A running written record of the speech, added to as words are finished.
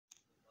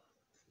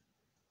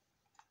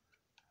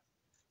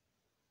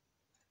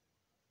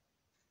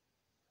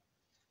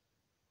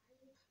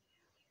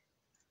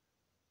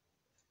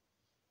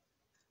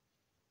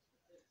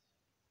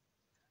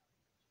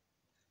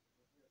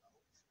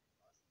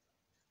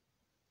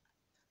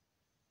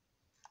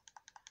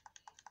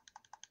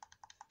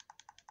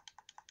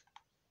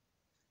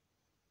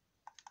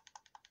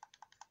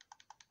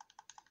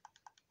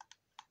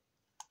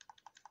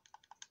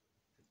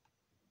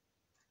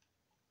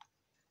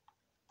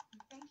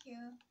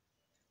you.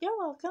 You're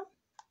welcome.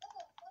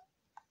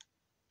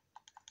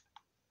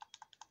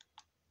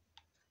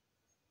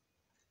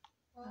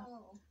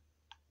 Whoa.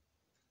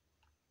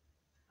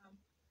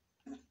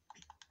 I'm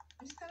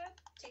just gonna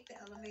take the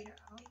elevator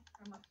out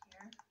from up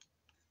here.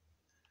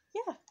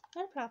 Yeah,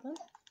 no problem.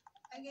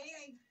 I'm getting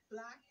like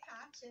black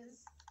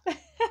patches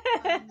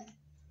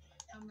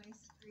on my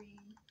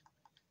screen.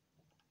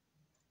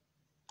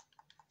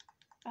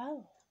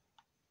 Oh.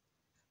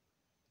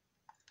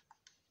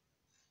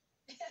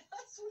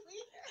 That's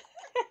weird.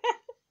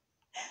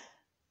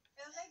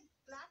 There's like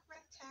black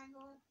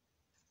rectangle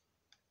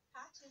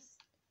patches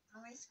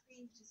on my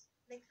screen just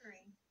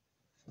flickering.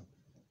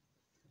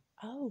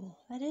 Oh,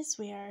 that is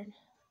weird.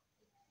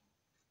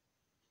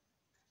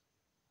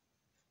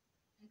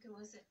 Like it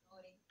wasn't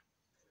loading.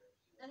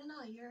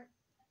 No, your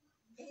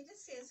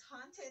agency is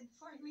haunted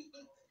for me.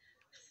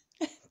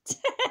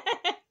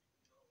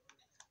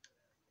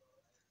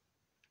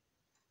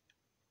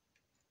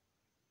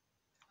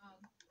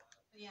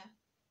 But yeah,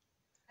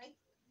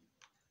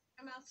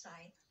 I'm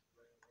outside.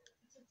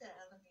 I took the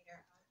elevator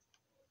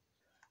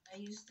out. I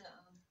used the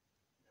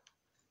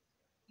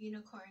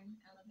unicorn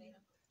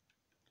elevator.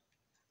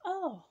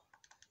 Oh,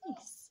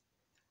 nice.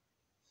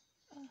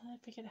 Oh, I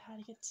figured out how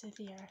to get to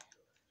there.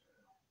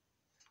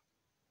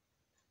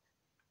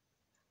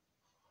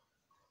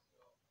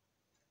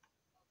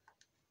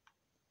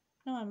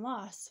 No, I'm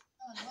lost.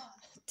 Oh, I'm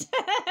lost.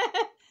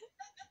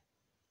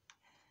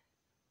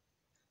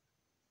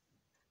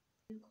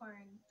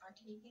 Unicorn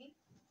arcade game.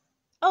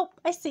 Oh,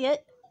 I see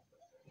it.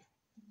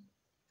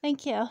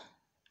 Thank you.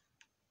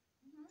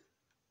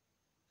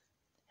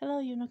 Hello,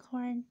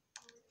 unicorn.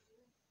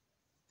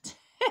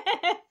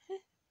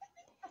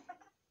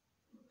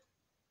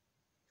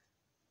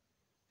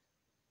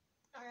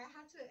 Sorry, I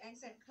had to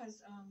exit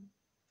because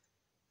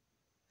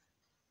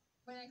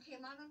when I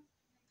came out of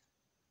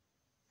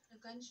the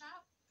gun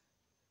shop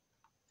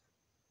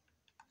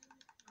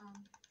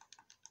and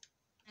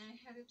I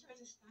headed towards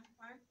the snack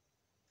bar,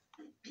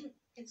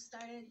 it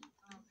started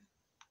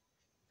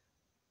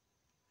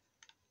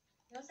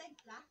it was like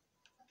black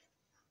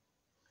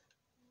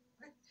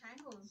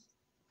rectangles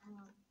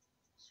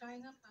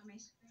showing up on my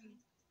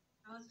screen.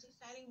 I was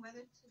deciding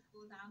whether to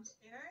go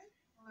downstairs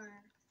or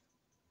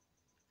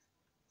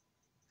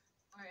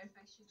if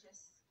I should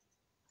just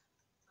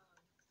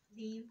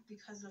leave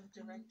because of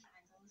the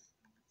rectangles.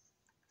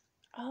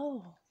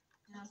 Oh.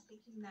 And I was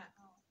thinking that,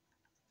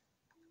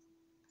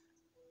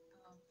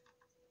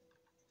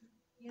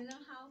 you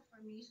know how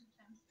for me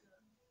sometimes the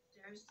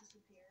stairs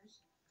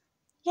disappears?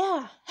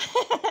 Yeah.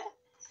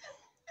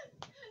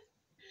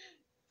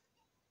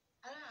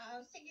 I don't know, I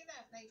was thinking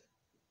that like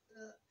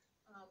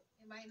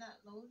it might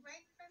not load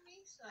right for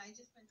me, so I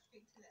just went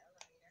straight to the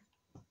elevator.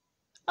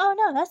 Oh,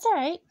 no, that's all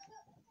right.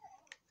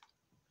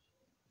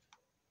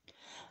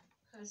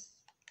 Because,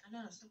 I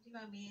don't know, something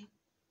about me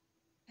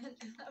and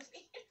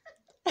elevator.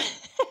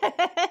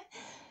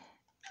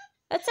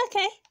 That's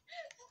okay.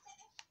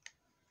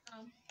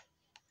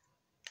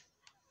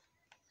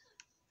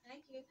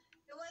 Thank you.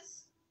 It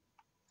was,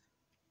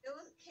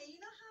 okay, you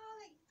know how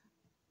like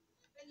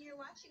when you're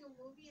watching a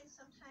movie and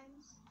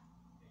sometimes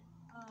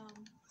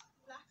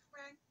black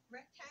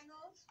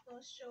rectangles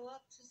will show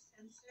up to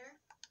censor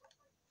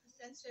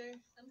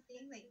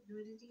something like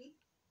nudity.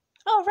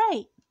 Oh,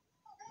 right.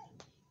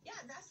 Yeah,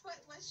 that's what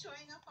was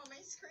showing up on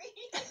my screen.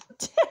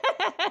 That's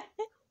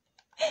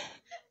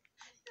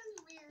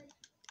weird.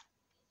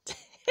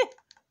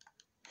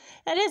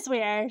 That is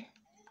weird.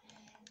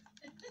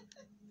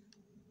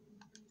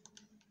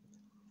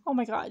 Oh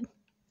my god.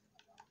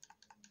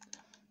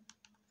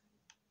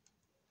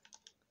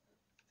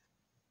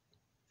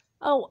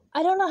 Oh,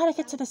 I don't know how to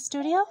get to the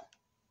studio.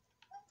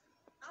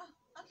 Oh,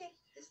 okay,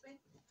 this way.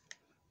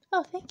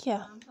 Oh, thank you.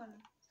 Hold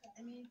on.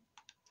 I mean,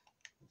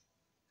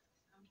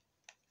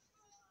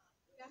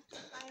 you have to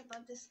fly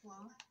above this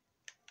wall.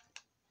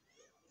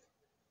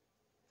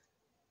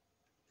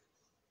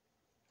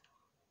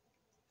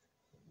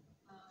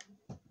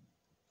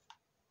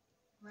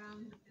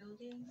 Around the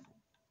building.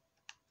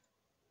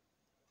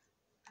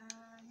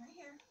 Right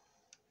here.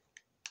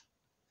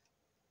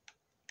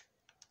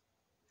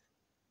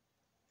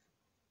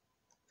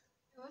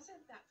 It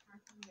wasn't that far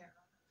from your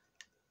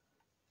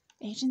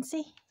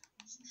Agency?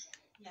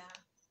 Yeah.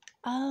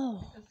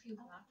 Oh. Like a few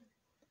blocks.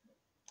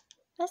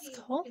 That's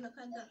cool. If you look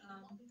on the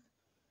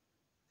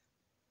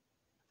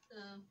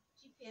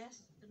GPS,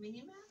 the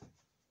mini map,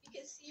 you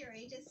can see your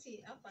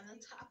agency up on the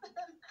top of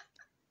the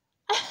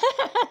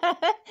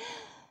map.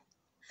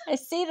 I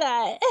see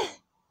that.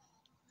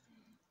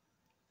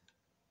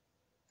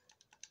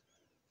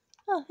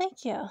 Oh,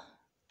 thank you.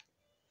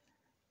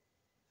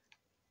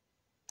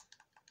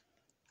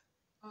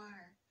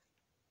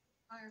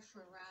 R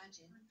for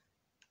Rajin.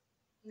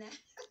 Nah,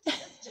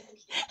 just joking.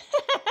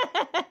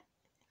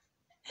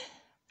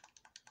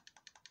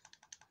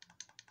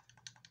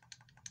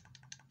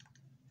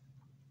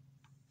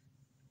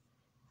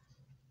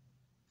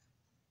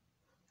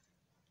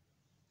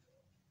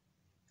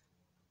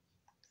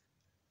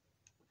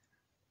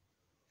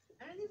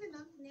 I don't even know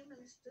the name of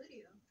the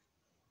studio.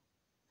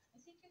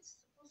 think it's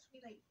supposed to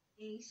be like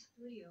a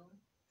studio.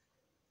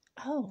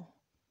 Oh.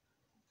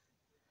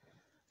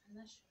 I'm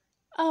not sure.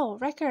 Oh,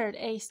 Record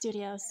A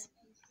Studios.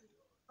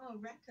 Oh,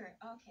 record.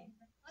 Okay.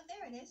 Oh,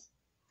 there it is.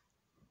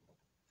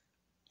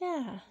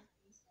 Yeah.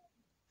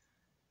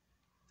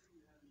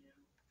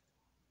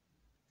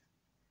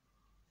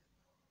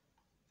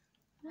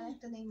 I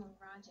like the name of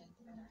Rajin.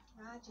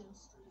 Rajin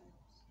Studios.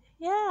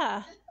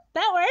 Yeah.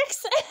 That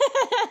works.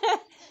 I'm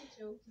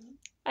joking.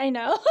 I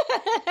know.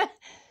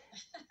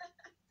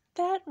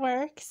 That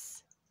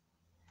works.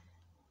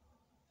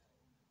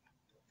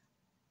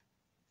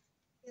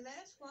 Okay, let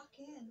us walk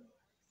in.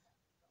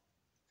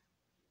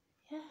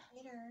 Yeah.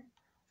 Later.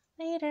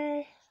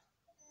 Later.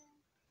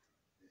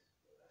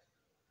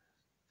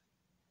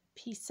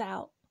 Peace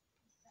out.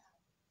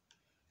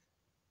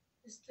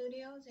 The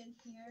studio's in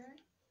here,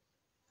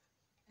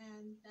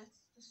 and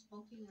that's the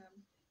smoking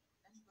room.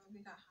 That's where we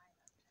got high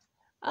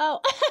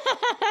Oh.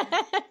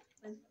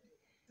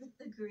 with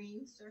the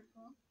green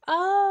circle.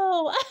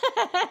 Oh.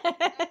 I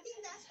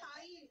think that's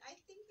how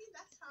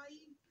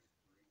you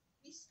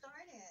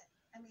restart it.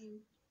 I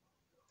mean,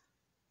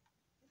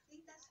 I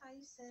think that's how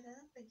you set it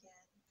up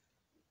again.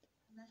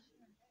 I'm not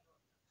sure.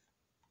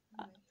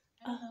 Anyway,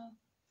 I don't know.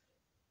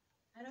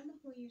 I don't know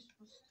who you're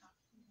supposed to talk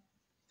to here.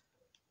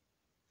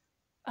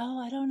 Oh,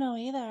 I don't know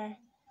either.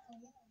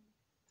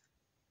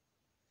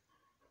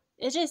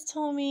 It just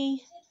told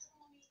me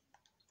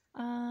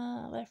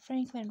what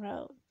Franklin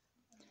wrote.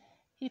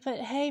 He put,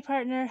 "Hey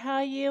partner, how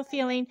you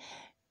feeling?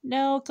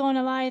 No,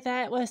 gonna lie,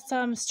 that was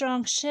some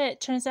strong shit.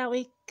 Turns out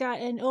we got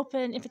an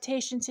open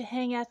invitation to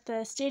hang at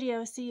the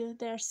studio. See you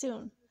there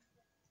soon."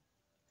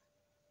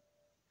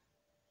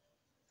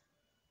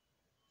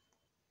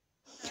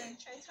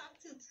 Try to talk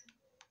to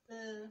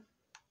the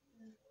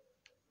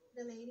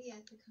the lady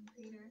at the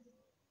computer.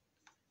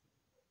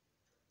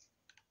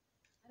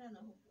 I don't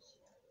know who she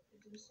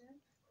is. Producer?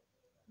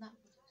 Not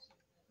producer.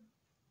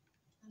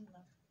 I don't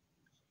know.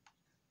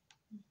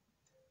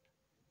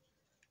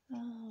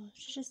 Oh,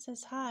 she just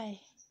says hi.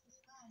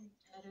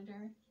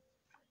 Editor.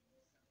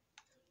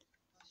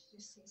 Oh, she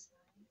just says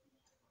hi.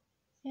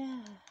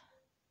 Yeah.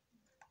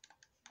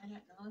 I don't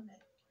know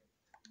that.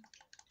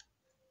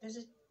 There's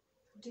a.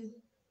 Do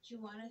you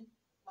want to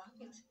walk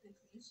into the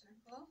green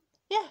circle?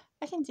 Yeah,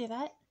 I can do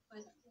that.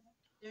 But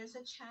there's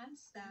a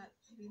chance that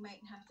we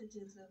might have to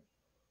do the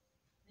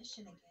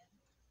mission again.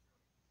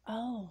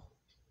 Oh.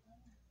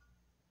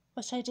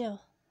 What should I do?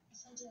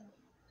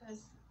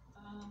 Because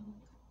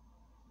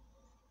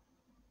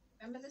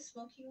remember the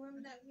smoking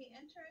room that we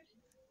entered?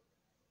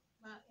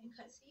 In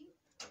cutscene?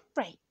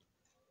 Right.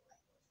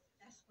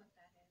 That's what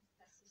that is.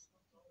 That's the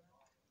smoking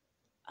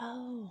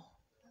room. Oh.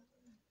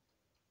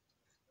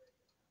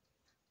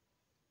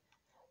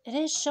 It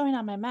is showing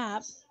on my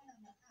map.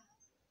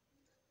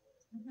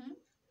 Mm-hmm.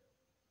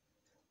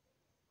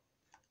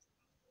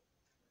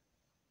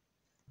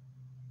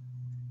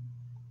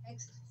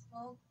 Exit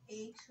smoke,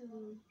 A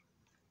to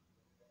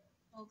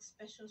smoke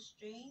special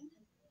strain,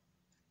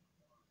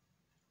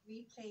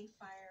 replay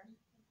firing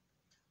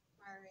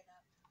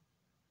up,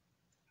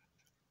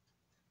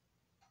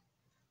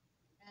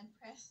 and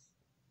press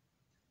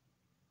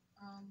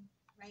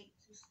right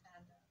to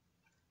stand up.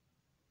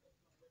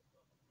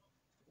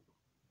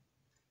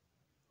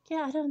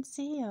 Yeah, I don't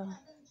see you.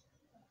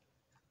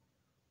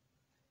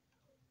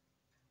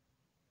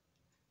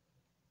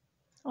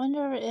 I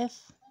wonder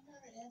if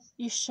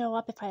you show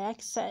up if I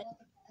exit.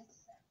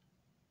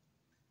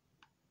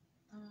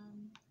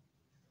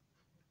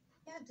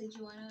 Yeah, did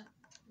you want to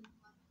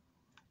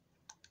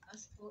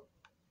us both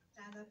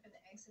stand up and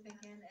exit again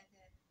and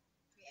then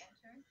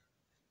re-enter?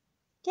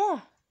 Yeah,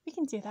 we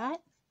can do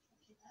that.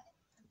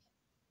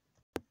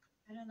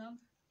 I don't know.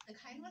 The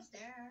kind was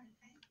there.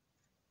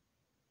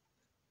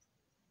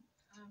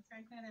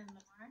 Franklin and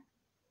Lamar.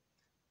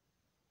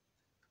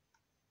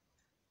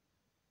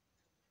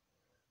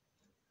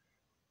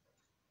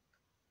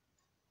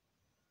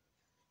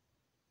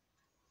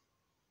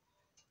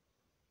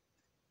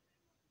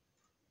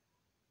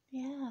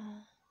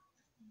 Yeah.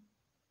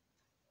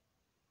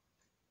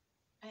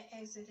 I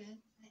exited.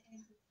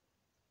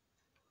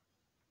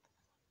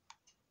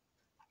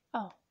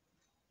 Oh,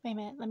 wait a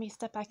minute. Let me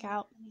step back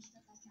out.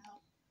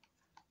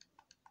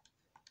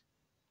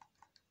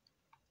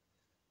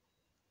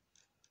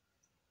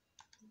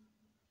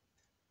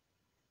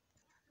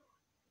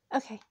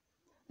 Okay,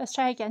 let's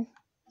try again.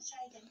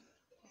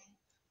 Okay.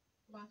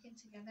 Walking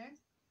together.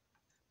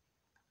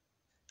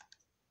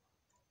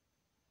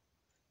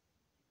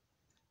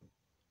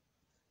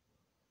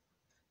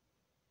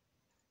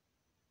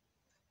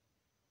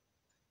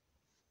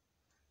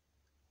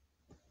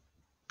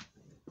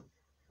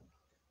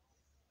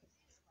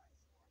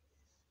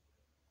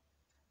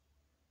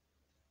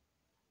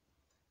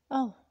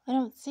 Oh, I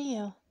don't see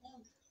you.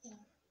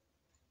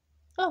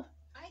 Oh,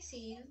 I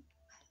see you.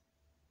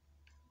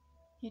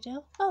 you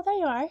do? Oh, there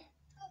you are.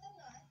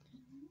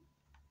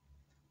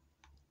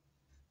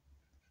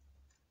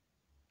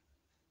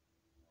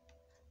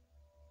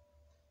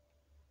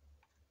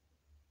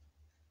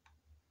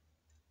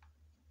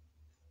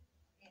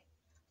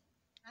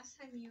 last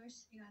time you were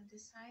sitting on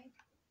this side.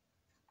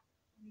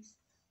 Let me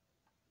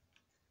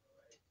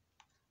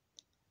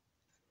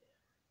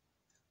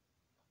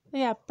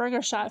Yeah,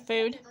 burger shot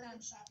food.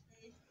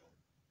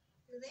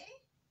 Do they?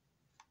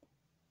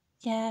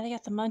 Yeah, they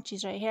got the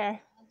munchies right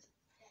here.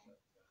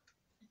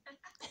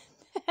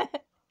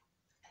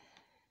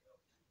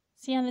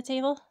 See on the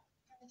table?